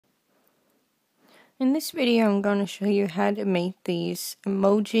In this video, I'm going to show you how to make these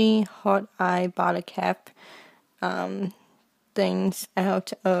emoji heart eye bottle cap things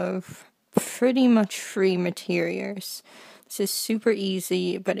out of pretty much free materials. This is super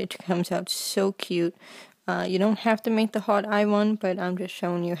easy, but it comes out so cute. You don't have to make the heart eye one, but I'm just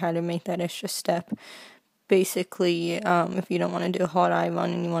showing you how to make that extra step. Basically, if you don't want to do a heart eye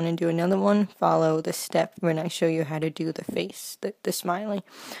one and you want to do another one, follow the step when I show you how to do the face, the smiley.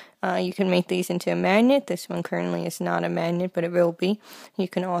 You can make these into a magnet. This one currently is not a magnet, but it will be. You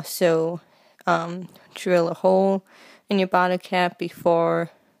can also drill a hole in your bottle cap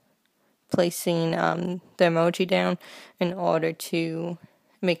before placing the emoji down in order to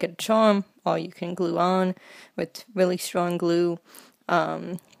make it a charm, or you can glue on with really strong glue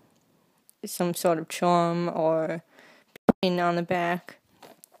some sort of charm or pin on the back.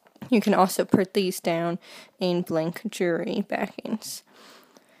 You can also put these down in blank jewelry backings.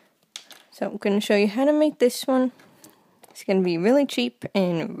 So I'm going to show you how to make this one. It's going to be really cheap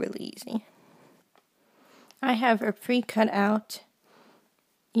and really easy. I have a pre-cut out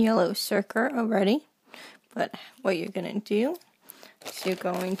yellow circle already, but what you're going to do is you're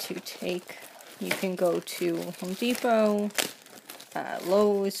going to take, you can go to Home Depot,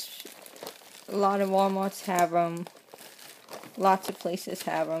 Lowe's, a lot of Walmarts have them, lots of places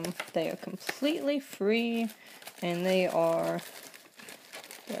have them. They are completely free, and they are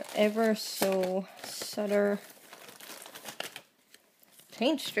ever so subtle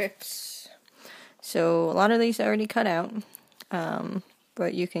paint strips. So a lot of these are already cut out,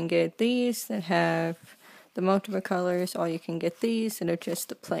 but you can get these that have the multiple colors, or you can get these that are just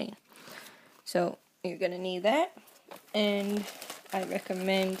the plain. So you're going to need that, and I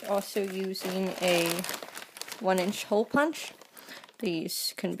recommend also using a 1-inch hole punch.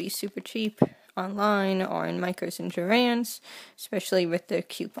 These can be super cheap online or in Micros and Joann's, especially with the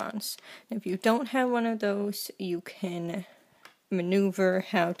coupons. If you don't have one of those, you can maneuver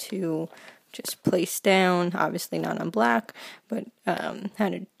how to just place down, obviously not on black, but how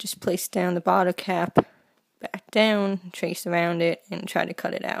to just place down the bottle cap back down, trace around it, and try to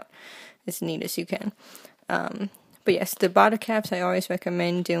cut it out as neat as you can. But yes, the bottle caps, I always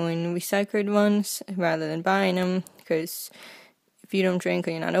recommend doing recycled ones rather than buying them, because if you don't drink,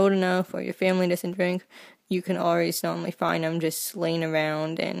 or you're not old enough, or your family doesn't drink, you can always normally find them just laying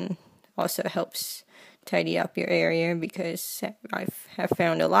around, and also helps tidy up your area, because I have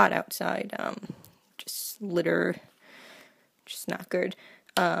found a lot outside, just litter, just not good.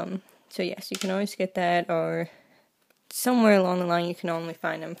 So yes, you can always get that, or somewhere along the line you can only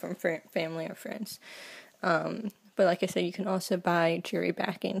find them from family or friends. But like I said, you can also buy jewelry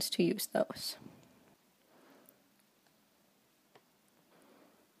backings to use those.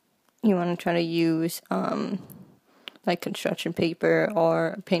 You want to try to use like construction paper or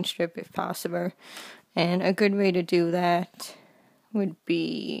a paint strip if possible. And a good way to do that would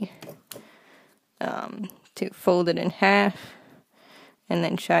be to fold it in half and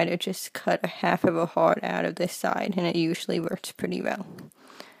then try to just cut a half of a heart out of this side, and it usually works pretty well.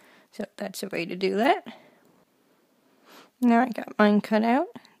 So that's a way to do that. Now I got mine cut out.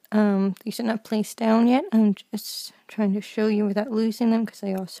 These are not placed down yet. I'm just trying to show you without losing them because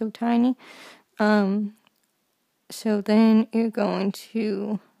they are so tiny. So then you're going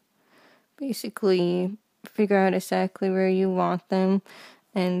to basically figure out exactly where you want them,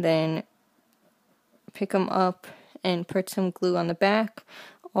 and then pick them up and put some glue on the back,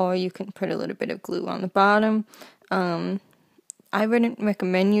 or you can put a little bit of glue on the bottom. I wouldn't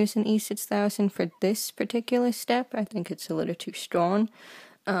recommend using E6000 for this particular step. I think it's a little too strong,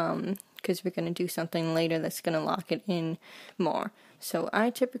 because we're going to do something later that's going to lock it in more. So I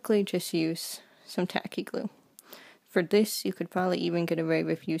typically just use some tacky glue. For this, you could probably even get away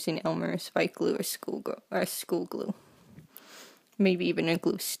with using Elmer's white glue or school glue. Maybe even a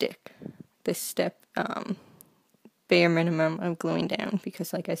glue stick. This step, bare minimum of gluing down,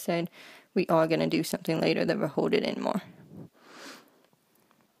 because like I said, we are going to do something later that will hold it in more.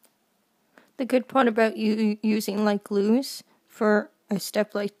 The good part about using light glues for a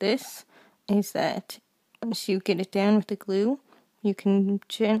step like this is that once you get it down with the glue, you can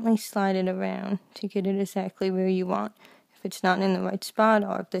gently slide it around to get it exactly where you want. If it's not in the right spot,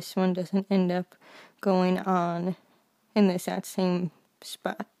 or if this one doesn't end up going on in this that same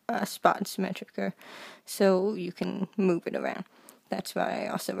spot symmetrical, so you can move it around. That's why I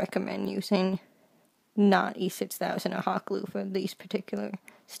also recommend using not E6000 or hot glue for these particular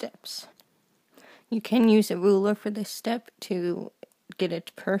steps. You can use a ruler for this step to get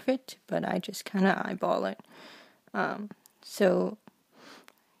it perfect, but I just kind of eyeball it. So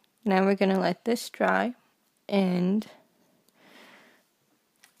now we're going to let this dry, and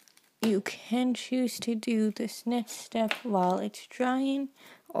you can choose to do this next step while it's drying,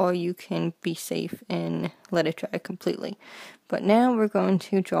 or you can be safe and let it dry completely. But now we're going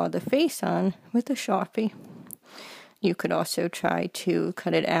to draw the face on with a Sharpie. You could also try to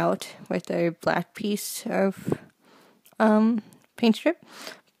cut it out with a black piece of paint strip,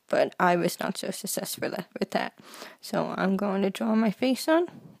 but I was not so successful with that. So I'm going to draw my face on,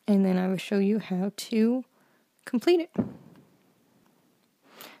 and then I will show you how to complete it.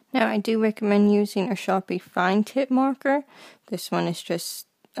 Now, I do recommend using a Sharpie fine tip marker. This one is just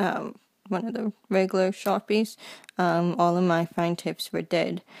one of the regular Sharpies. All of my fine tips were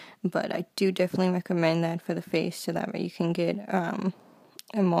dead, but I do definitely recommend that for the face, so that way you can get a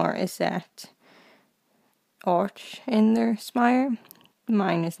more exact arch in the spire.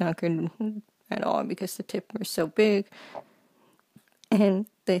 Mine is not good at all because the tip was so big, and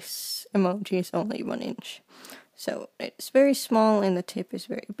this emoji is only 1 inch. So it's very small and the tip is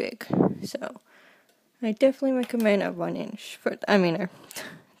very big. So I definitely recommend a 1 inch for,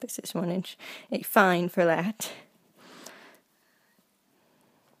 this is 1 inch, a fine for that.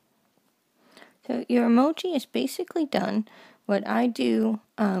 So your emoji is basically done. What I do,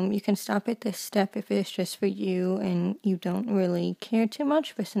 you can stop at this step if it's just for you and you don't really care too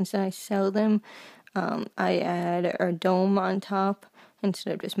much, but since I sell them, I add a dome on top.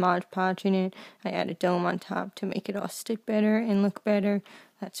 Instead of just Mod Podging it, I add a dome on top to make it all stick better and look better.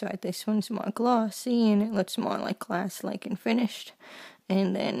 That's why this one's more glossy and it looks more like glass-like and finished.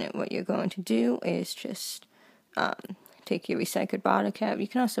 And then what you're going to do is just take your recycled bottle cap. You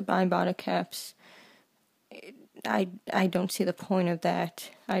can also buy bottle caps. I don't see the point of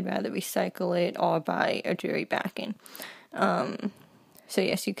that. I'd rather recycle it or buy a jewelry backing. So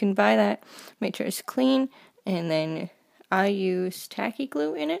yes, you can buy that. Make sure it's clean, and then I use tacky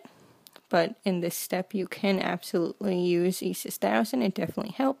glue in it, but in this step you can absolutely use E6000. It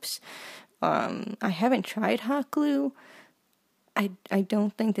definitely helps. I haven't tried hot glue. I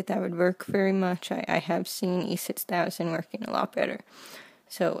don't think that would work very much. I have seen E6000 working a lot better.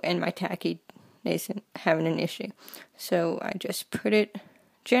 So, and my tacky isn't having an issue. So I just put it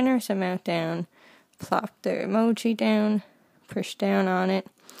generous amount down, plop the emoji down, push down on it,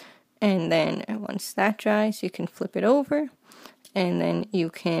 and then once that dries, you can flip it over, and then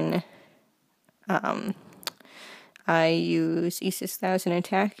you can, I use E6000 and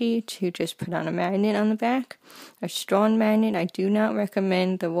tacky to just put on a magnet on the back, a strong magnet. I do not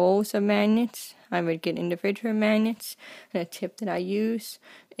recommend the rolls of magnets. I would get individual magnets, and a tip that I use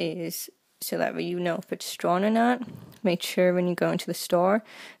is, so that way you know if it's strong or not, make sure when you go into the store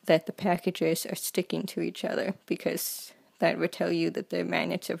that the packages are sticking to each other, because that would tell you that the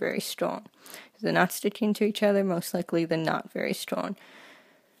magnets are very strong. If they're not sticking to each other, most likely they're not very strong.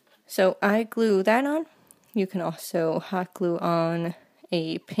 So I glue that on. You can also hot glue on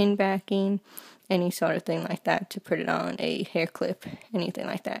a pin backing, any sort of thing like that, to put it on a hair clip, anything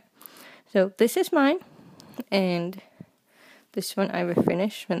like that. So this is mine, and this one I will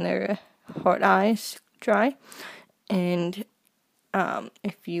finish when their heart eyes dry. And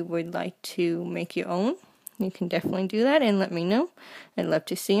if you would like to make your own, you can definitely do that and let me know. I'd love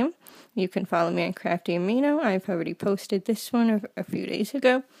to see them. You can follow me on Crafty Amino. I've already posted this one a few days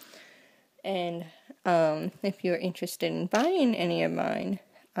ago. And if you're interested in buying any of mine,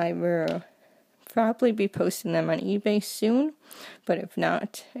 I will probably be posting them on eBay soon. But if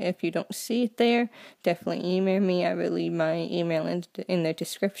not, if you don't see it there, definitely email me. I will leave my email in the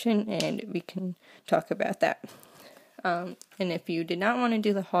description, and we can talk about that. And if you did not want to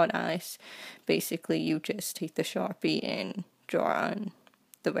do the hot eyes, basically you just take the Sharpie and draw on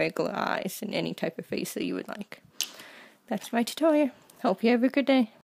the regular eyes and any type of face that you would like. That's my tutorial. Hope you have a good day.